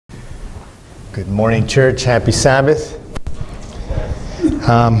Good morning, church. Happy Sabbath.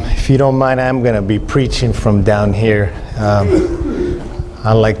 If you don't mind, I'm going to be preaching from down here.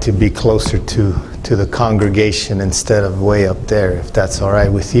 I like to be closer to the congregation instead of way up there, if that's all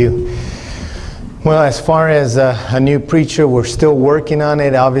right with you. Well, as far as a new preacher, we're still working on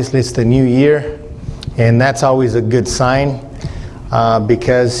it. Obviously, it's the new year, and that's always a good sign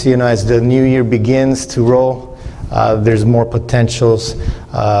because, you know, as the new year begins to roll, there's more potentials,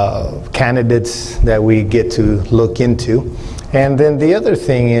 candidates that we get to look into. And then the other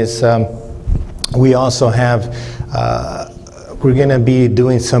thing is we also have, we're going to be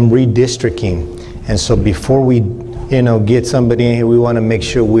doing some redistricting. And so before we, you know, get somebody in here, we want to make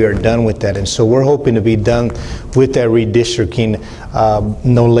sure we are done with that. And so we're hoping to be done with that redistricting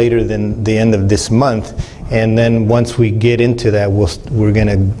no later than the end of this month. And then once we get into that, we're going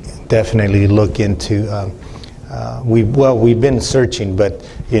to definitely look into we've been searching, but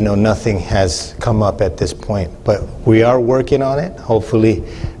you know, nothing has come up at this point. But we are working on it. Hopefully,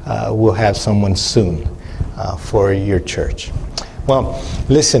 we'll have someone soon for your church. Well,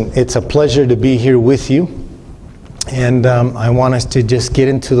 listen, it's a pleasure to be here with you, and I want us to just get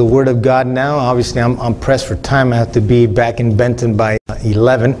into the Word of God now. Obviously, I'm pressed for time. I have to be back in Benton by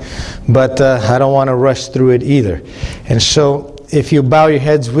 11, but I don't want to rush through it either. And so, if you bow your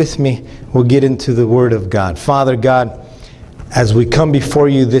heads with me, we'll get into the Word of God. Father God, as we come before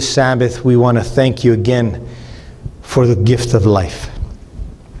you this Sabbath, we want to thank you again for the gift of life.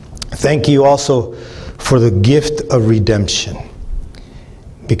 Thank you also for the gift of redemption,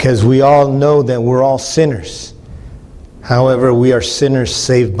 because we all know that we're all sinners. However, we are sinners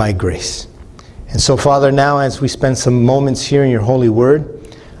saved by grace. And so, Father, now as we spend some moments here in your holy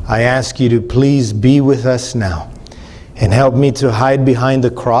word, I ask you to please be with us now. And help me to hide behind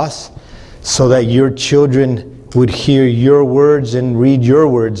the cross so that your children would hear your words and read your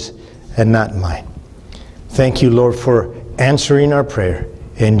words and not mine. Thank you, Lord, for answering our prayer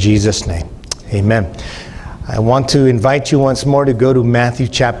in Jesus' name. Amen. I want to invite you once more to go to Matthew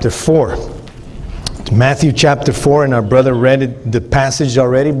chapter 4. Matthew chapter 4, and our brother read the passage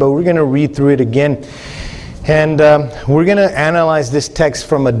already, but we're going to read through it again. And we're going to analyze this text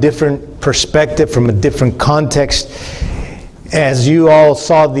from a different perspective, from a different context. As you all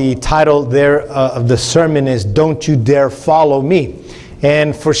saw, the title there of the sermon is "Don't You Dare Follow Me."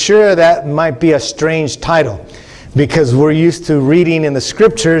 And for sure that might be a strange title, because we're used to reading in the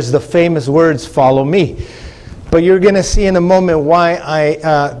scriptures the famous words, "Follow me." But you're going to see in a moment why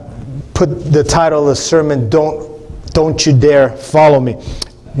I put the title of the sermon, Don't You Dare Follow Me.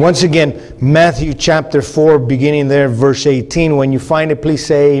 Once again, Matthew chapter 4, beginning there, verse 18. When you find it, please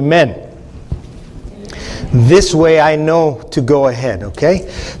say amen. This way I know to go ahead, okay?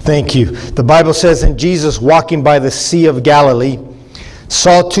 Thank you. The Bible says, "And Jesus, walking by the Sea of Galilee,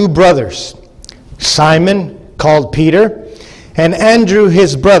 saw two brothers, Simon, called Peter, and Andrew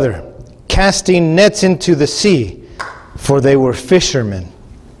his brother, casting nets into the sea, for they were fishermen.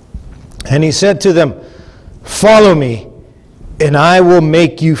 And he said to them, 'Follow me, and I will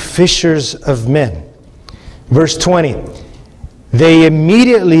make you fishers of men.'" Verse 20, "They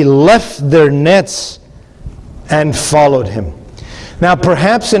immediately left their nets and followed him." Now,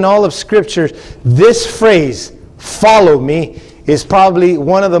 perhaps in all of Scripture, this phrase, "follow me," is probably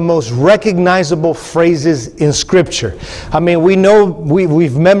one of the most recognizable phrases in Scripture. I mean, we know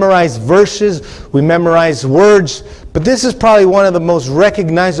we've memorized verses, we memorize words, but this is probably one of the most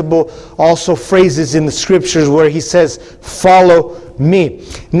recognizable also phrases in the Scriptures where he says, "Follow me."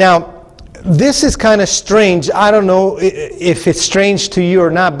 Now, this is kind of strange. I don't know if it's strange to you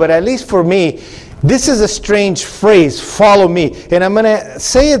or not, but at least for me, this is a strange phrase, "follow me." And I'm going to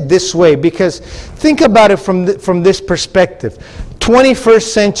say it this way because think about it from this perspective.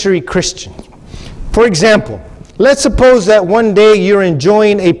 21st century Christian. For example, let's suppose that one day you're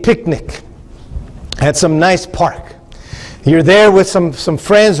enjoying a picnic at some nice park. You're there with some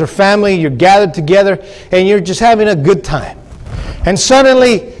friends or family, you're gathered together, and you're just having a good time. And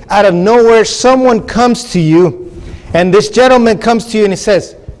suddenly, out of nowhere, someone comes to you, and this gentleman comes to you and he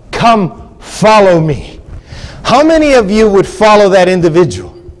says, "Come, follow me." How many of you would follow that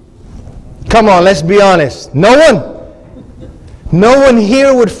individual? Come on, let's be honest. No one? No one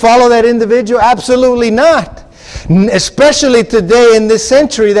here would follow that individual? Absolutely not. Especially today in this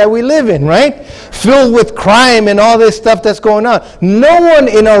century that we live in, right? Filled with crime and all this stuff that's going on. No one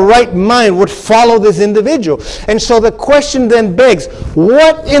in our right mind would follow this individual. And so the question then begs,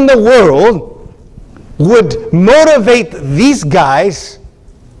 what in the world would motivate these guys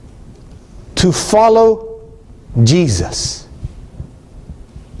to follow Jesus?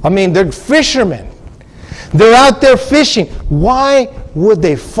 I mean, they're fishermen. They're out there fishing. Why would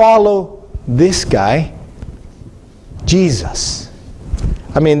they follow this guy Jesus?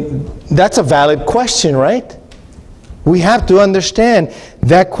 I mean, that's a valid question, right? We have to understand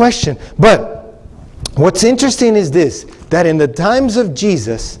that question. But what's interesting is this, that in the times of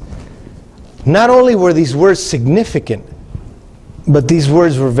Jesus, not only were these words significant, but these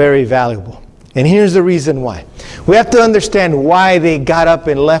words were very valuable. And here's the reason why. We have to understand why they got up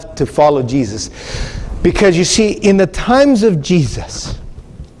and left to follow Jesus. Because you see, in the times of Jesus,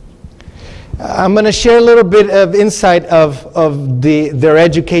 I'm going to share a little bit of insight of their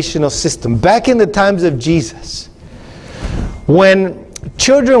educational system. Back in the times of Jesus, when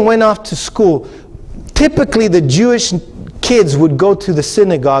children went off to school, typically the Jewish kids would go to the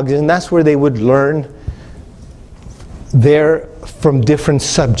synagogues, and that's where they would learn from different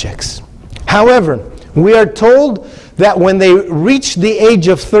subjects. However, we are told that when they reached the age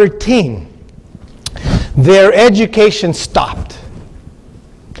of 13, their education stopped.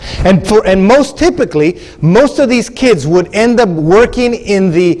 And most typically, most of these kids would end up working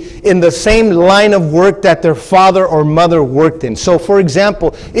in the same line of work that their father or mother worked in. So for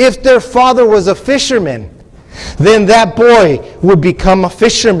example, if their father was a fisherman, then that boy would become a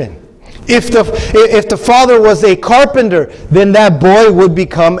fisherman. If the father was a carpenter, then that boy would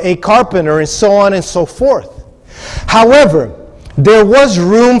become a carpenter, and so on and so forth. However, there was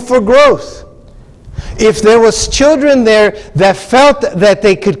room for growth. If there was children there that felt that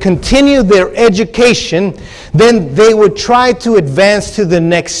they could continue their education, then they would try to advance to the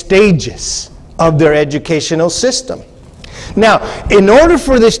next stages of their educational system. Now, in order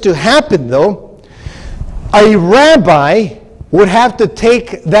for this to happen, though, a rabbi would have to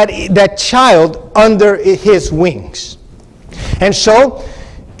take that child under his wings. And so,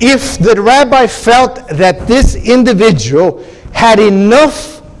 if the rabbi felt that this individual had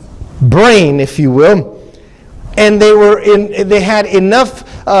enough brain, if you will, and they had enough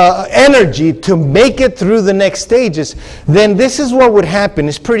energy to make it through the next stages, then this is what would happen.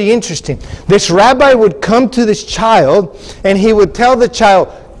 It's pretty interesting. This rabbi would come to this child, and he would tell the child,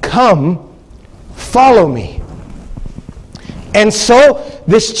 "Come, follow me." And so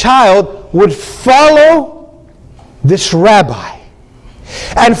this child would follow this rabbi.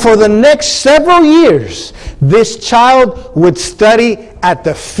 And for the next several years, this child would study at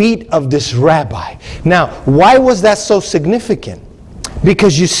the feet of this rabbi. Now, why was that so significant?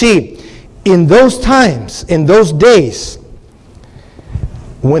 Because you see, in those times, in those days,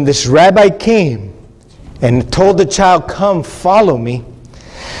 when this rabbi came and told the child, "Come, follow me,"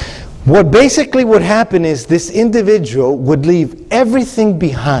 what basically would happen is this individual would leave everything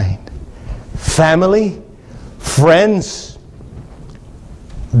behind. Family, friends,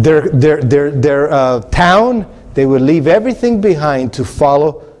 their town. They would leave everything behind to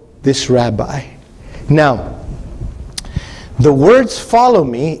follow this rabbi. Now, the words "follow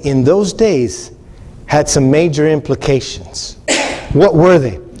me" in those days had some major implications. What were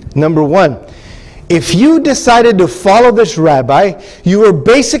they? Number one, if you decided to follow this rabbi, you were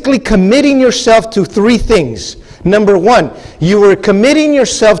basically committing yourself to three things. Number one, you were committing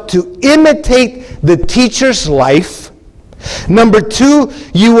yourself to imitate the teacher's life. Number two,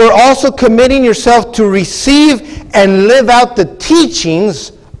 you were also committing yourself to receive and live out the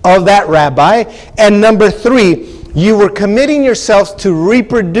teachings of that rabbi. And number three, you were committing yourselves to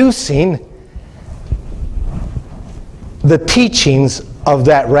reproducing the teachings of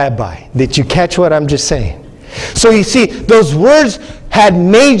that rabbi. Did you catch what I'm just saying? So you see, those words had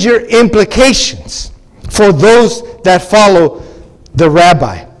major implications for those that follow the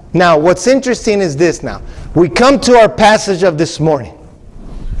rabbi. Now, what's interesting is this now. We come to our passage of this morning.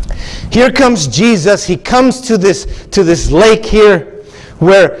 Here comes Jesus. He comes to this lake here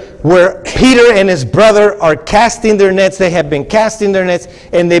where Peter and his brother are casting their nets. They have been casting their nets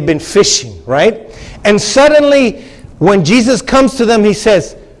and they've been fishing, right? And suddenly, when Jesus comes to them, he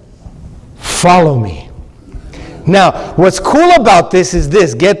says, "Follow me." Now, what's cool about this is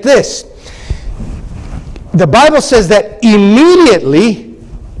this. Get this. The Bible says that immediately,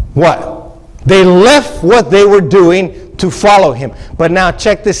 what? They left what they were doing to follow him. But now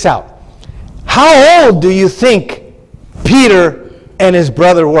check this out. How old do you think Peter and his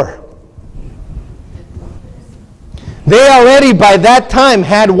brother were? They already by that time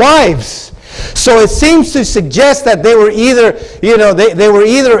had wives. So it seems to suggest that they were either, they were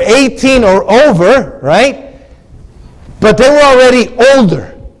either 18 or over, right? But they were already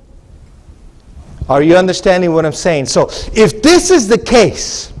older. Are you understanding what I'm saying? So if this is the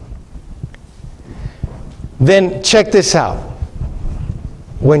case, then check this out.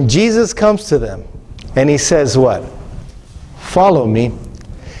 When Jesus comes to them and he says what? "Follow me,"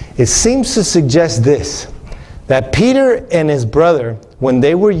 it seems to suggest this, that Peter and his brother, when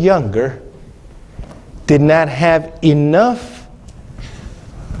they were younger, did not have enough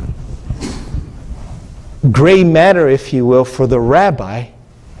gray matter, if you will, for the rabbi,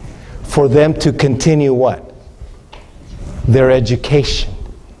 for them to continue what? Their education.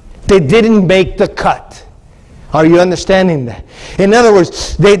 They didn't make the cut. Are you understanding that? In other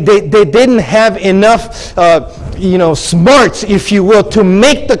words, they didn't have enough, smarts, if you will, to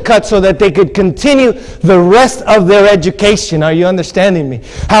make the cut so that they could continue the rest of their education. Are you understanding me?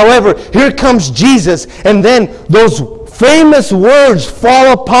 However, here comes Jesus, and then those famous words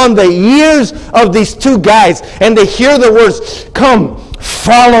fall upon the ears of these two guys, and they hear the words, "Come,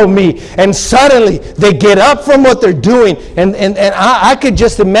 follow me." And suddenly they get up from what they're doing, and I could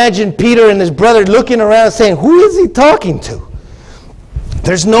just imagine Peter and his brother looking around saying, "Who is he talking to?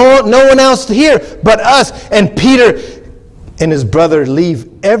 There's no one else here but us." And Peter and his brother leave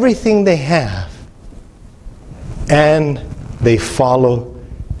everything they have and they follow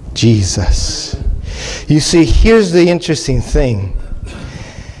Jesus. You see, here's the interesting thing.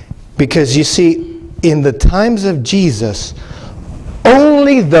 Because you see, in the times of Jesus,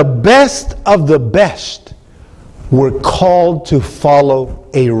 only the best of the best were called to follow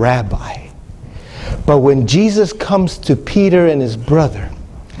a rabbi. But when Jesus comes to Peter and his brother,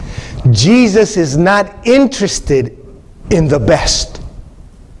 Jesus is not interested in the best.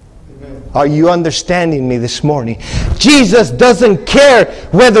 Are you understanding me this morning? Jesus doesn't care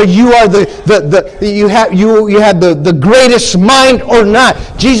whether you are you have the greatest mind or not.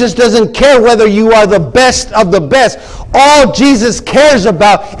 Jesus doesn't care whether you are the best of the best. All Jesus cares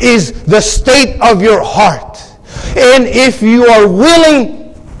about is the state of your heart. And if you are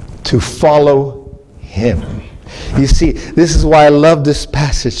willing to follow Him. You see, this is why I love this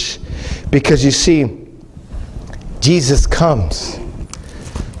passage. Because you see, Jesus comes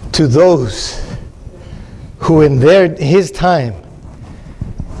to those who in his time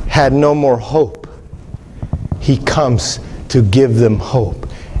had no more hope. He comes to give them hope.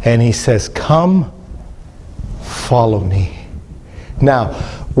 And He says, "Come, follow me." Now,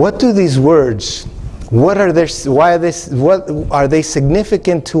 what do these words, what are they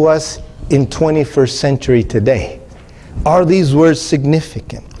significant to us in 21st century today? Are these words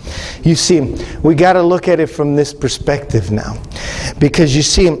significant? You see, we got to look at it from this perspective now. Because you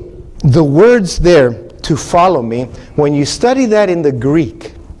see, the words there, "to follow me," when you study that in the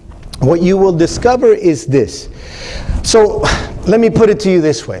Greek, what you will discover is this. So, let me put it to you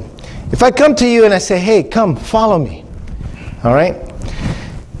this way. If I come to you and I say, "Hey, come, follow me," all right?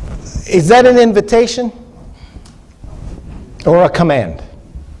 Is that an invitation or a command?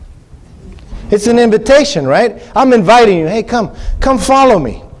 It's an invitation, right? I'm inviting you. "Hey, come follow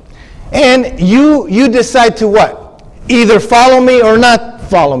me." And you decide to what? Either follow me or not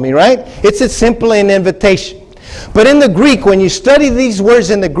follow me, right? It's simply an invitation. But in the Greek, when you study these words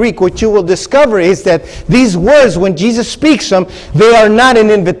in the Greek, what you will discover is that these words, when Jesus speaks them, they are not an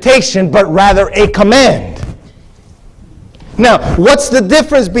invitation, but rather a command. Now, what's the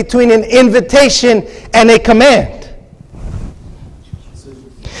difference between an invitation and a command?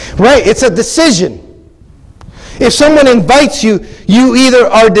 Right, it's a decision. If someone invites you, you either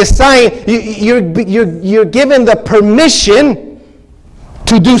are deciding, you're given the permission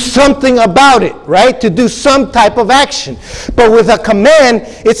to do something about it, right? To do some type of action. But with a command,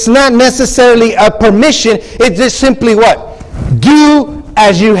 it's not necessarily a permission. It's just simply what? Do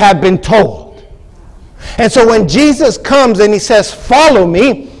as you have been told. And so when Jesus comes and He says, "Follow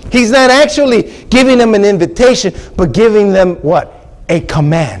me," He's not actually giving them an invitation, but giving them what? A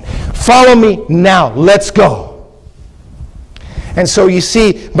command. Follow me now. Let's go. And so you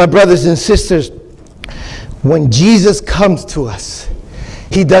see, my brothers and sisters, when Jesus comes to us,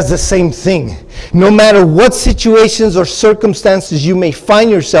 He does the same thing. No matter what situations or circumstances you may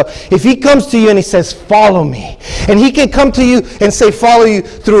find yourself, if He comes to you and He says, "Follow me," and He can come to you and say, "Follow you"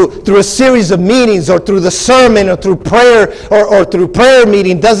 through a series of meetings, or through the sermon, or through prayer, or through prayer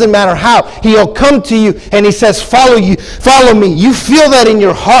meeting, doesn't matter how. He'll come to you and He says, "Follow you, follow me." You feel that in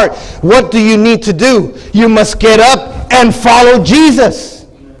your heart. What do you need to do? You must get up and follow Jesus.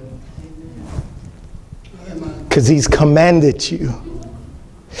 Because He's commanded you.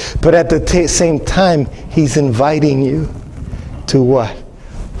 But at the same time, He's inviting you to what?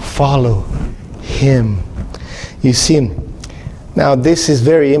 Follow Him. You see, now this is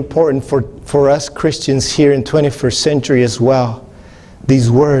very important for us Christians here in 21st century as well.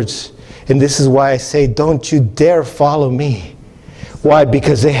 These words. And this is why I say, don't you dare follow me. Why?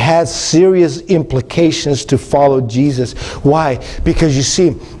 Because it has serious implications to follow Jesus. Why? Because you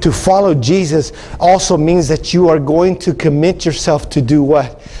see, to follow Jesus also means that you are going to commit yourself to do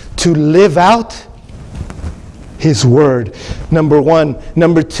what? To live out His Word. Number one.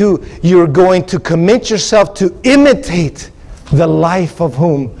 Number two, you're going to commit yourself to imitate the life of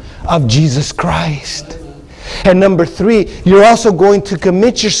whom? Of Jesus Christ. And number three, you're also going to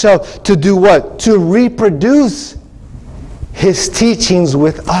commit yourself to do what? To reproduce His teachings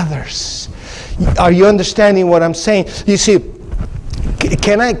with others. Are you understanding what I'm saying? You see,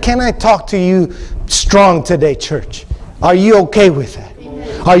 can I talk to you strong today, church? Are you okay with that?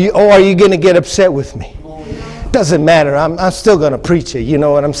 Are you going to get upset with me? Doesn't matter. I'm still going to preach it. You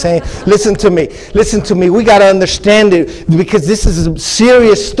know what I'm saying? Listen to me. Listen to me. We got to understand it, because this is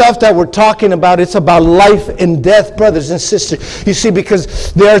serious stuff that we're talking about. It's about life and death, brothers and sisters. You see,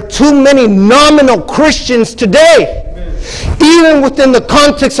 because there are too many nominal Christians today, even within the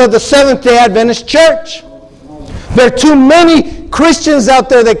context of the Seventh-day Adventist Church. There are too many Christians out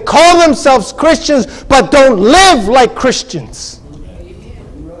there that call themselves Christians but don't live like Christians.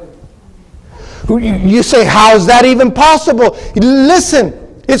 You say, how is that even possible?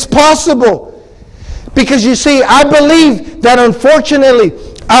 Listen, it's possible. Because you see, I believe that unfortunately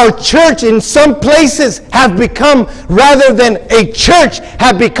our church in some places have become, rather than a church,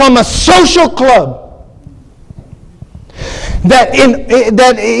 have become a social club. That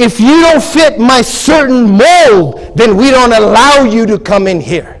if you don't fit my certain mold, then we don't allow you to come in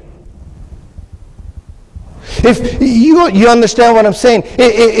here. If you understand what I'm saying,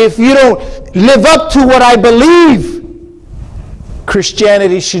 if you don't live up to what I believe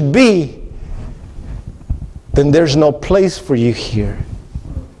Christianity should be, then there's no place for you here.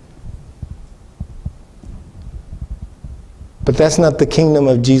 But that's not the kingdom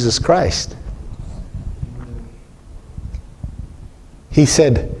of Jesus Christ. He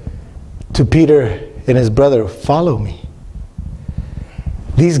said to Peter and his brother, follow me.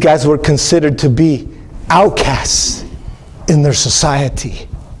 These guys were considered to be outcasts in their society.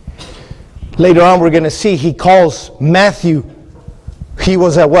 Later on, we're going to see he calls Matthew, he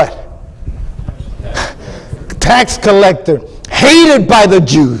was a what? Tax collector, hated by the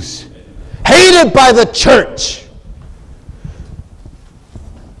Jews, hated by the church.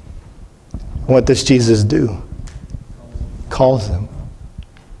 What does Jesus do? Calls them.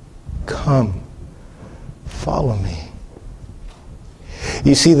 Come, follow me.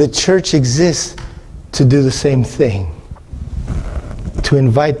 You see, the church exists to do the same thing. To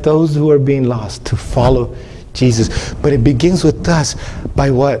invite those who are being lost to follow Jesus. But it begins with us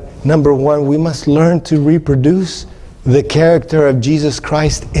by what? Number one, we must learn to reproduce the character of Jesus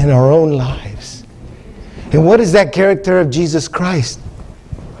Christ in our own lives. And what is that character of Jesus Christ?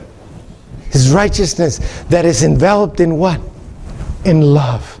 His righteousness that is enveloped in what? In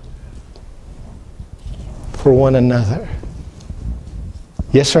love for one another.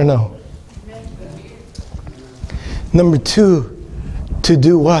 Yes or no? Number two, to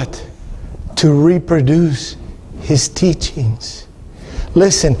do what? To reproduce His teachings.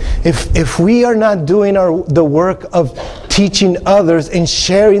 Listen, if we are not doing the work of teaching others and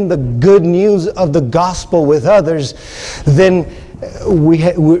sharing the good news of the gospel with others, then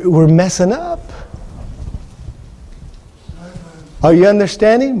we're messing up. Are you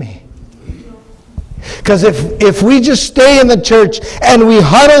understanding me? Because if we just stay in the church and we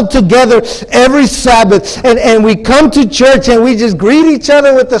huddle together every Sabbath and we come to church and we just greet each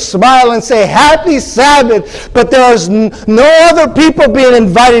other with a smile and say, Happy Sabbath, but there's no other people being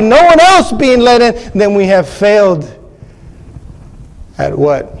invited, no one else being let in, then we have failed at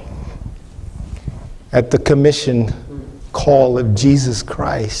what? At the commission call of Jesus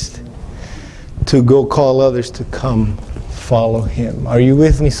Christ to go call others to come follow Him. Are you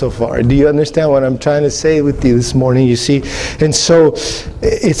with me so far? Do you understand what I'm trying to say with you this morning? You see, and so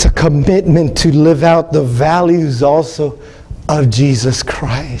it's a commitment to live out the values also of Jesus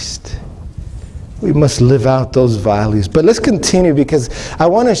Christ. We must live out those values. But let's continue, because I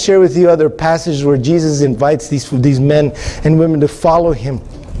want to share with you other passages where Jesus invites these men and women to follow Him.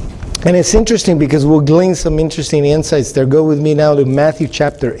 And it's interesting because we'll glean some interesting insights there. Go with me now to Matthew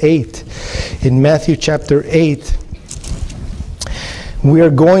chapter 8. In Matthew chapter 8, we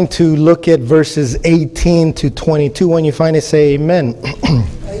are going to look at verses 18 to 22. When you find it, say amen.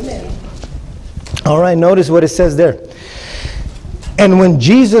 Amen. All right, notice what it says there. And when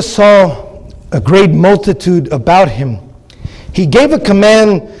Jesus saw a great multitude about Him, He gave a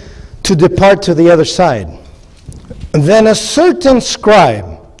command to depart to the other side. Then a certain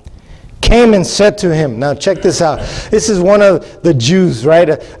scribe came and said to Him. Now check this out. This is one of the Jews, right?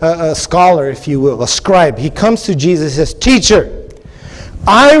 A scholar, if you will, a scribe. He comes to Jesus and says, Teacher,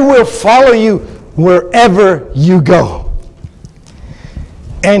 I will follow you wherever you go.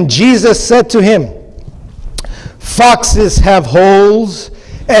 And Jesus said to him, Foxes have holes,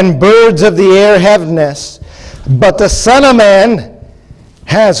 and birds of the air have nests, But the Son of Man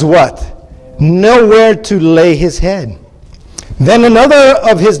has what? Nowhere to lay his head. Then another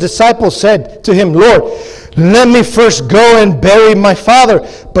of his disciples said to him, Lord, let me first go and bury my father.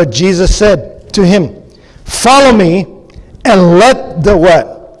 But Jesus said to him, follow me and let the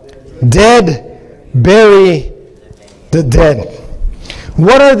what? Dead bury the dead.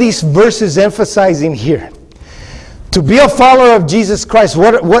 What are these verses emphasizing here? To be a follower of Jesus Christ,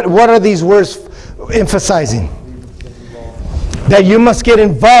 what are these words emphasizing? That you must get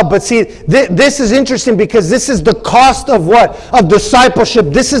involved. But see, this is interesting because this is the cost of what? Of discipleship.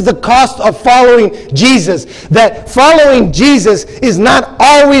 This is the cost of following Jesus. That following Jesus is not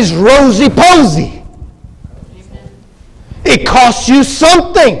always rosy-posy. It costs you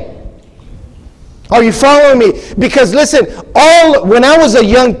something. Are you following me? Because listen, when I was a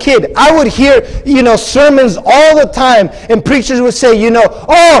young kid, I would hear, sermons all the time, and preachers would say,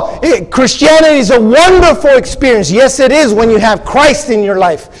 Christianity is a wonderful experience. Yes, it is when you have Christ in your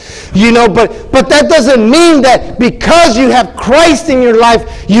life. But that doesn't mean that because you have Christ in your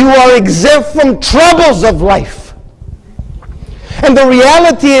life, you are exempt from troubles of life. And the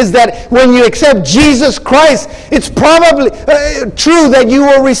reality is that when you accept Jesus Christ, it's probably true that you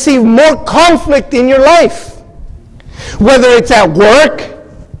will receive more conflict in your life. Whether it's at work,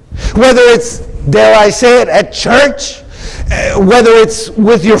 whether it's, dare I say it, at church, whether it's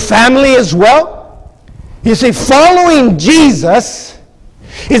with your family as well. You see, following Jesus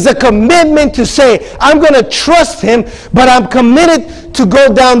is a commitment to say, I'm going to trust him, but I'm committed to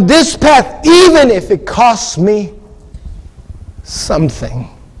go down this path even if it costs me something.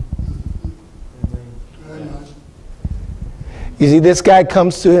 You see, this guy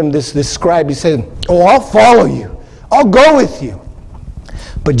comes to him, this scribe, he says, I'll follow you. I'll go with you.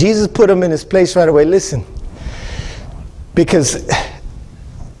 But Jesus put him in his place right away. Listen, because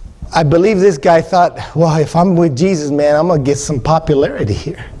I believe this guy thought, well, if I'm with Jesus, man, I'm going to get some popularity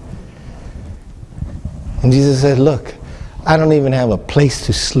here. And Jesus said, look, I don't even have a place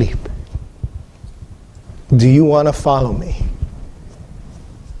to sleep. Do you want to follow me?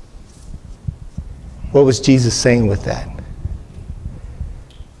 What was Jesus saying with that?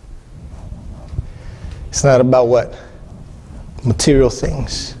 It's not about what? Material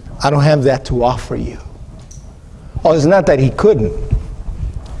things. I don't have that to offer you. Oh, it's not that he couldn't.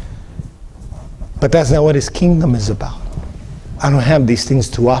 But that's not what his kingdom is about. I don't have these things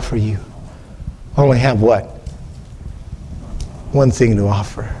to offer you. I only have what? One thing to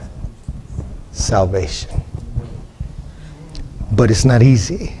offer. Salvation. But it's not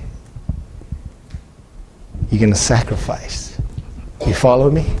easy. You're going to sacrifice. You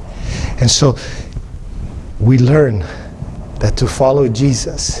follow me? And so we learn that to follow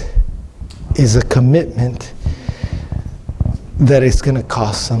Jesus is a commitment that it's going to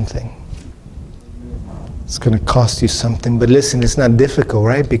cost something. It's going to cost you something. But listen, it's not difficult,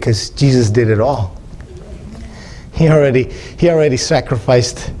 right? Because Jesus did it all. He already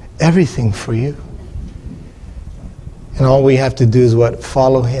sacrificed everything for you. And all we have to do is what?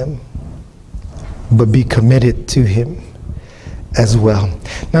 Follow him. But be committed to him as well.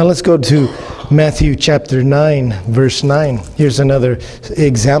 Now let's go to Matthew chapter 9, verse 9. Here's another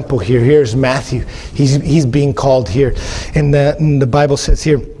example here. Here's Matthew. He's being called here. And the Bible says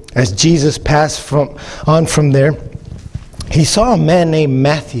here, as Jesus passed from there, he saw a man named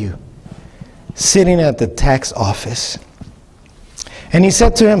Matthew sitting at the tax office. And he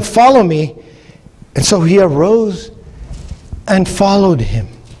said to him, follow me. And so he arose and followed him.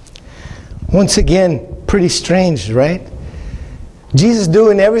 Once again, pretty strange, right? Jesus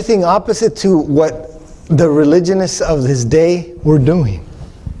doing everything opposite to what the religionists of his day were doing.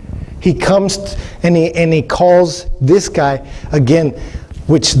 He comes and he calls this guy, again,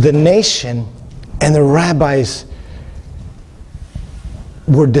 which the nation and the rabbis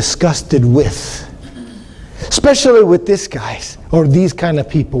were disgusted with. Especially with these guys, or these kind of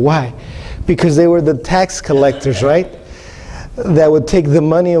people. Why? Because they were the tax collectors, right? That would take the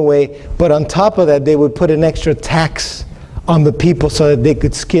money away, but on top of that, they would put an extra tax on the people so that they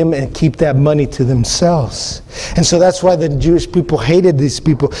could skim and keep that money to themselves. And so that's why the Jewish people hated these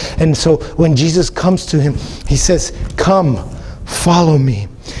people. And so when Jesus comes to him, he says, come, follow me.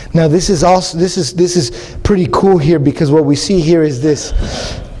 Now this is pretty cool here, because what we see here is this,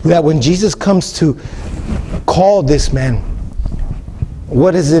 that when Jesus comes to call this man,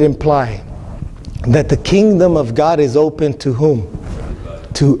 what does it imply? That the kingdom of God is open to whom?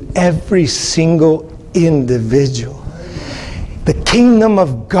 To every single individual. The kingdom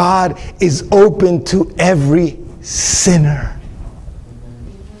of God is open to every sinner,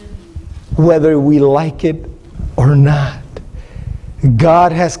 whether we like it or not.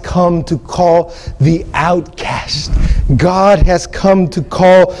 God has come to call the outcast. God has come to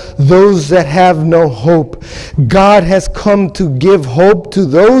call those that have no hope. God has come to give hope to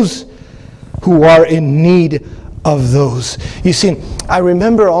those who are in need of those. You see, I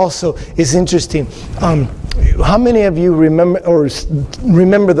remember also, it's interesting, how many of you remember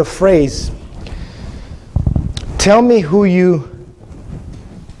the phrase, tell me who you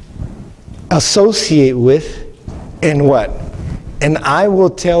associate with and what? And I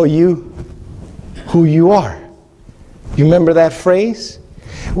will tell you who you are. You remember that phrase?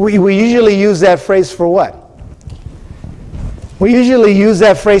 We usually use that phrase for what? We usually use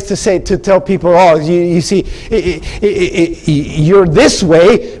that phrase to tell people, oh, you see, you're this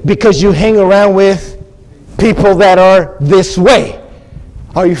way because you hang around with people that are this way.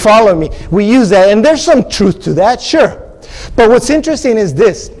 Are you following me? We use that, and there's some truth to that, sure. But what's interesting is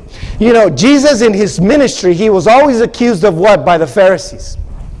this. You know, Jesus in his ministry, he was always accused of what by the Pharisees?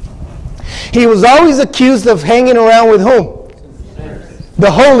 He was always accused of hanging around with whom?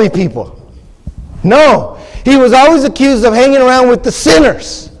 The holy people. No. He was always accused of hanging around with the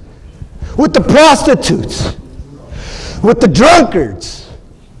sinners, with the prostitutes, with the drunkards,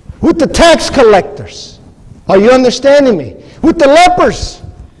 with the tax collectors. Are you understanding me? With the lepers.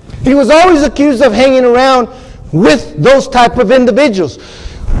 He was always accused of hanging around with those type of individuals.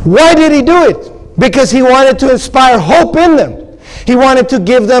 Why did he do it? Because he wanted to inspire hope in them. He wanted to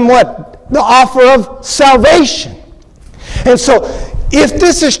give them what? The offer of salvation. And so, if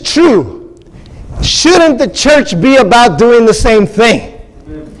this is true, shouldn't the church be about doing the same thing?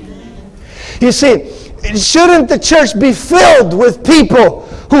 You see, shouldn't the church be filled with people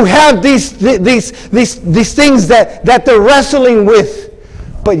who have these things that they're wrestling with,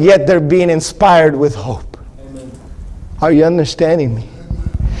 but yet they're being inspired with hope? Are you understanding me?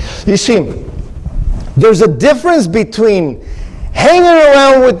 You see, there's a difference between hanging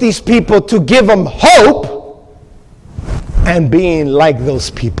around with these people to give them hope and being like those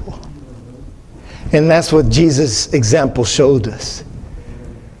people. And that's what Jesus' example showed us.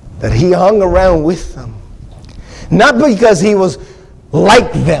 That he hung around with them. Not because he was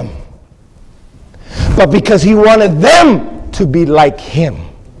like them, but because he wanted them to be like him.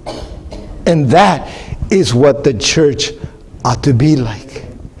 And that is what the church ought to be like.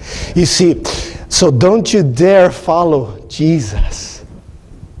 You see, so don't you dare follow Jesus.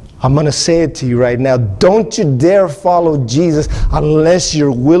 I'm going to say it to you right now. Don't you dare follow Jesus unless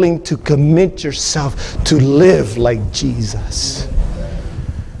you're willing to commit yourself to live like Jesus.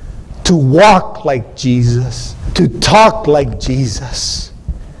 To walk like Jesus. To talk like Jesus.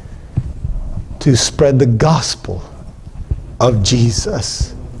 To spread the gospel of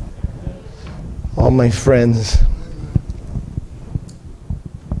Jesus. Oh, my friends,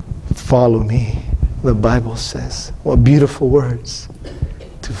 follow me, the Bible says. What beautiful words.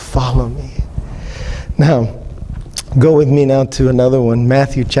 To follow me. Now, go with me now to another one,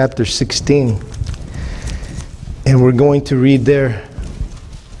 Matthew chapter 16. And we're going to read there,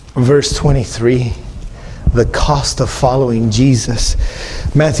 verse 23, the cost of following Jesus.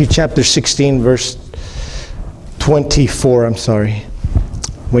 Matthew chapter 16, verse 24,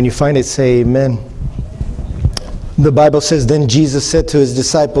 When you find it, say amen. The Bible says, then Jesus said to his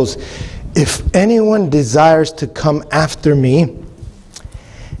disciples, if anyone desires to come after me,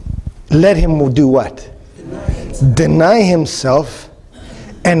 let him do what? Deny himself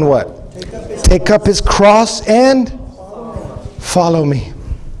and what? Take up his cross and follow me.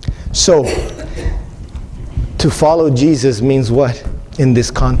 So, to follow Jesus means what in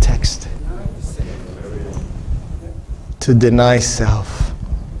this context? To deny self.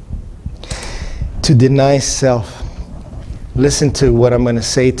 To deny self. Listen to what I'm going to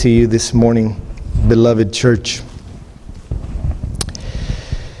say to you this morning, beloved church.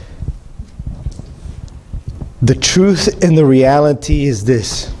 The truth and the reality is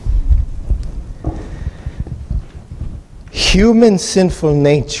this. Human sinful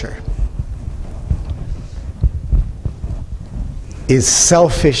nature is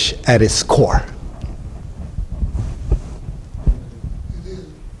selfish at its core.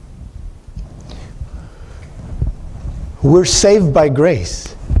 We're saved by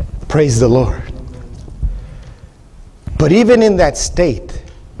grace. Praise the Lord. But even in that state,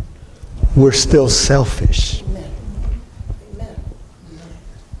 we're still selfish.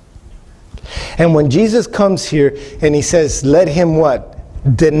 And when Jesus comes here and he says, let him what?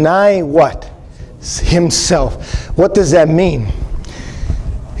 Deny what? Himself. What does that mean?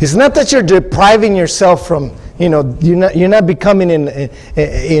 It's not that you're depriving yourself from, you're not becoming a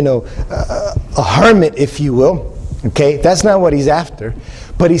hermit, if you will. Okay, that's not what he's after.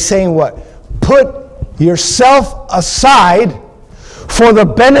 But he's saying what? Put yourself aside For the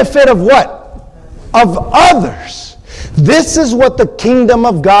benefit of what? Of others. This is what the kingdom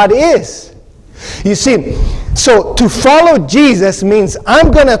of God is. You see, so to follow Jesus means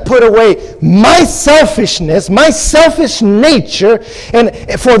I'm going to put away my selfishness, my selfish nature, and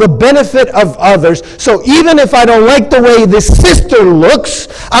for the benefit of others. So even if I don't like the way this sister looks,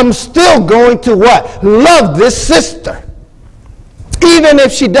 I'm still going to what? Love this sister. Even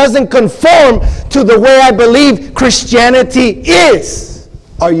if she doesn't conform to the way I believe Christianity is.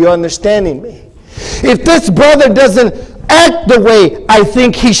 Are you understanding me? If this brother doesn't act the way I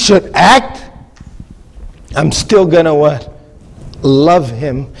think he should act, I'm still going to what? Love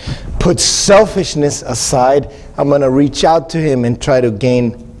him. Put selfishness aside. I'm going to reach out to him and try to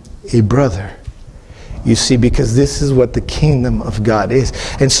gain a brother. You see, because this is what the kingdom of God is.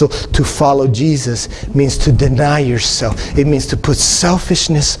 And so to follow Jesus means to deny yourself. It means to put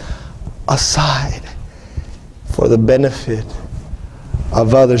selfishness aside for the benefit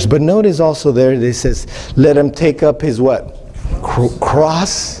of others. But notice also there it says, let him take up his what?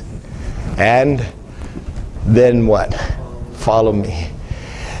 Cross, and then what? Follow me.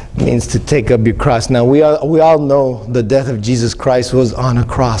 Means to take up your cross. Now we all know the death of Jesus Christ was on a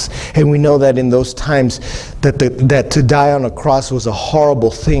cross, and we know that in those times that to die on a cross was a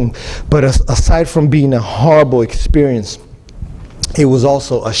horrible thing. But aside from being a horrible experience, it was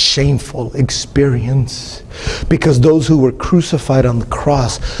also a shameful experience, because those who were crucified on the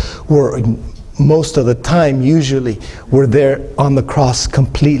cross were most of the time usually were there on the cross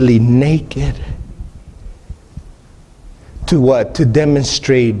completely naked. To what? To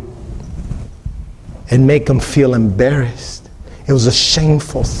demonstrate and make them feel embarrassed. It was a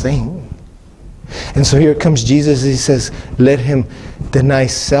shameful thing. And so here comes Jesus. He says, let him deny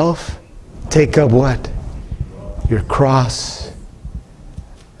self, take up what? Your cross,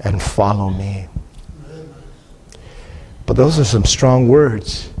 and follow me. But those are some strong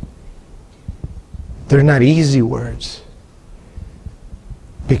words. They're not easy words,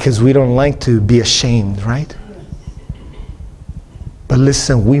 because we don't like to be ashamed, right? But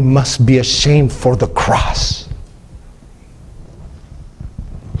listen, we must be ashamed for the cross,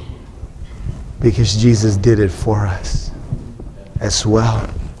 because Jesus did it for us as well.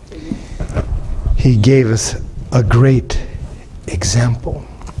 He gave us a great example.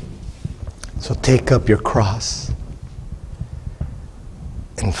 So take up your cross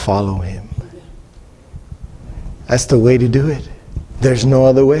and follow him. That's the way to do it. There's no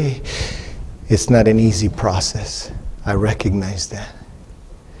other way. It's not an easy process. I recognize that.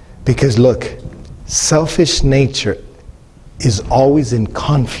 Because look, selfish nature is always in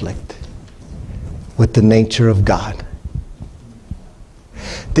conflict with the nature of God.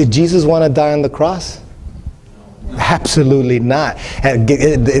 Did Jesus want to die on the cross? Absolutely not. At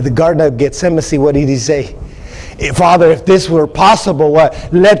the Garden of Gethsemane, what did he say? Father, if this were possible,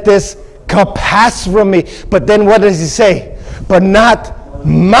 what? Let this cup pass from me. But then what does he say? But not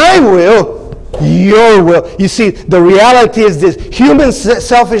my will, your will. You see, the reality is this. Human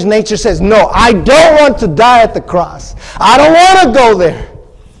selfish nature says, no, I don't want to die at the cross. I don't want to go there.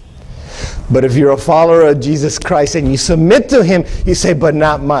 But if you're a follower of Jesus Christ and you submit to him, you say, but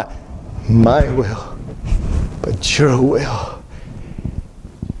not my will, but your will.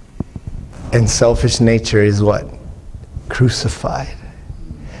 And selfish nature is what? Crucified.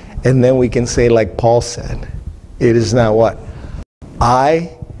 And then we can say, like Paul said, it is not what?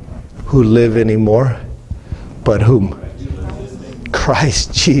 I who live anymore, but whom?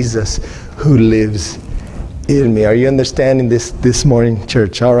 Christ Jesus who lives in me. Are you understanding this morning,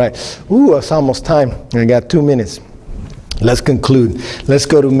 church? All right. Ooh, it's almost time. I got 2 minutes. Let's conclude. Let's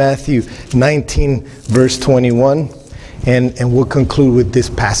go to Matthew 19, verse 21, and we'll conclude with this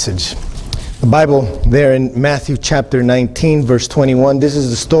passage. The Bible there in Matthew chapter 19, verse 21, this is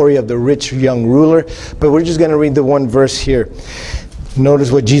the story of the rich young ruler, but we're just going to read the one verse here.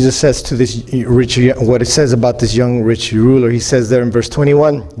 Notice what Jesus says to this what it says about this young rich ruler. He says there in verse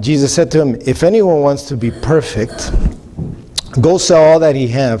 21, Jesus said to him, if anyone wants to be perfect, go sell all that he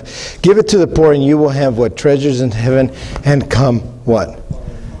have, give it to the poor, and you will have what? Treasures in heaven, and come what?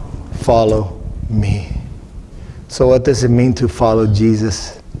 Follow me. So what does it mean to follow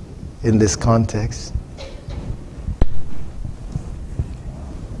Jesus in this context?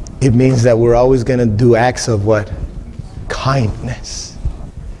 It means that we're always going to do acts of what? Kindness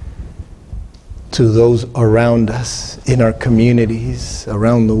to those around us, in our communities,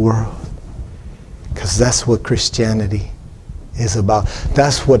 around the world. Because that's what Christianity is about.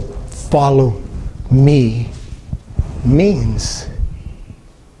 That's what follow me means.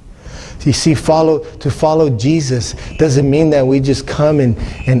 You see, to follow Jesus doesn't mean that we just come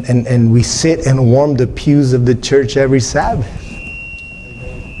and we sit and warm the pews of the church every Sabbath.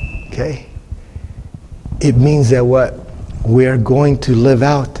 Okay? It means that what? We are going to live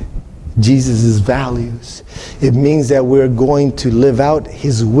out Jesus' values. It means that we're going to live out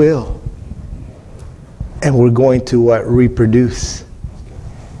His will. And we're going to what? Reproduce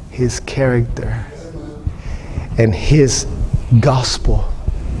His character and His gospel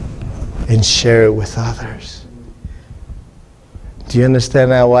and share it with others. Do you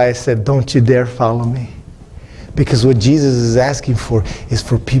understand now why I said, don't you dare follow me? Because what Jesus is asking for is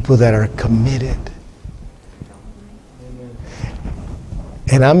for people that are committed.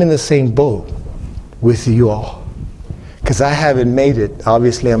 And I'm in the same boat with you all. Because I haven't made it.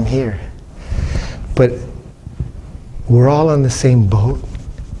 Obviously, I'm here. But we're all on the same boat.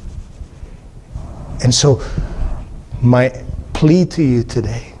 And so my plea to you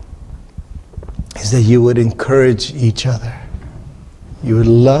today is that you would encourage each other. You would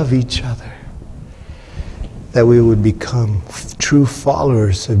love each other. That we would become true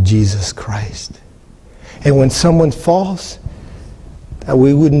followers of Jesus Christ. And when someone falls, that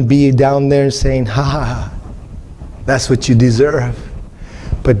we wouldn't be down there saying, ha ha ha, that's what you deserve.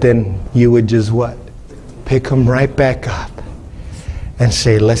 But then you would just what? Pick them right back up and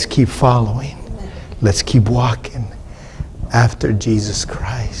say, let's keep following. Let's keep walking after Jesus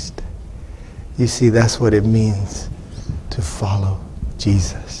Christ. You see, that's what it means to follow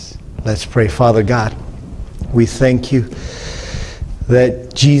Jesus. Let's pray. Father God, we thank you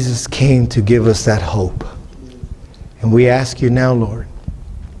that Jesus came to give us that hope. And we ask you now, Lord,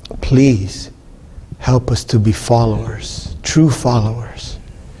 please help us to be followers, true followers.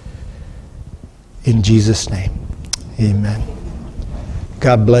 In Jesus' name, amen.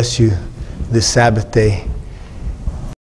 God bless you this Sabbath day.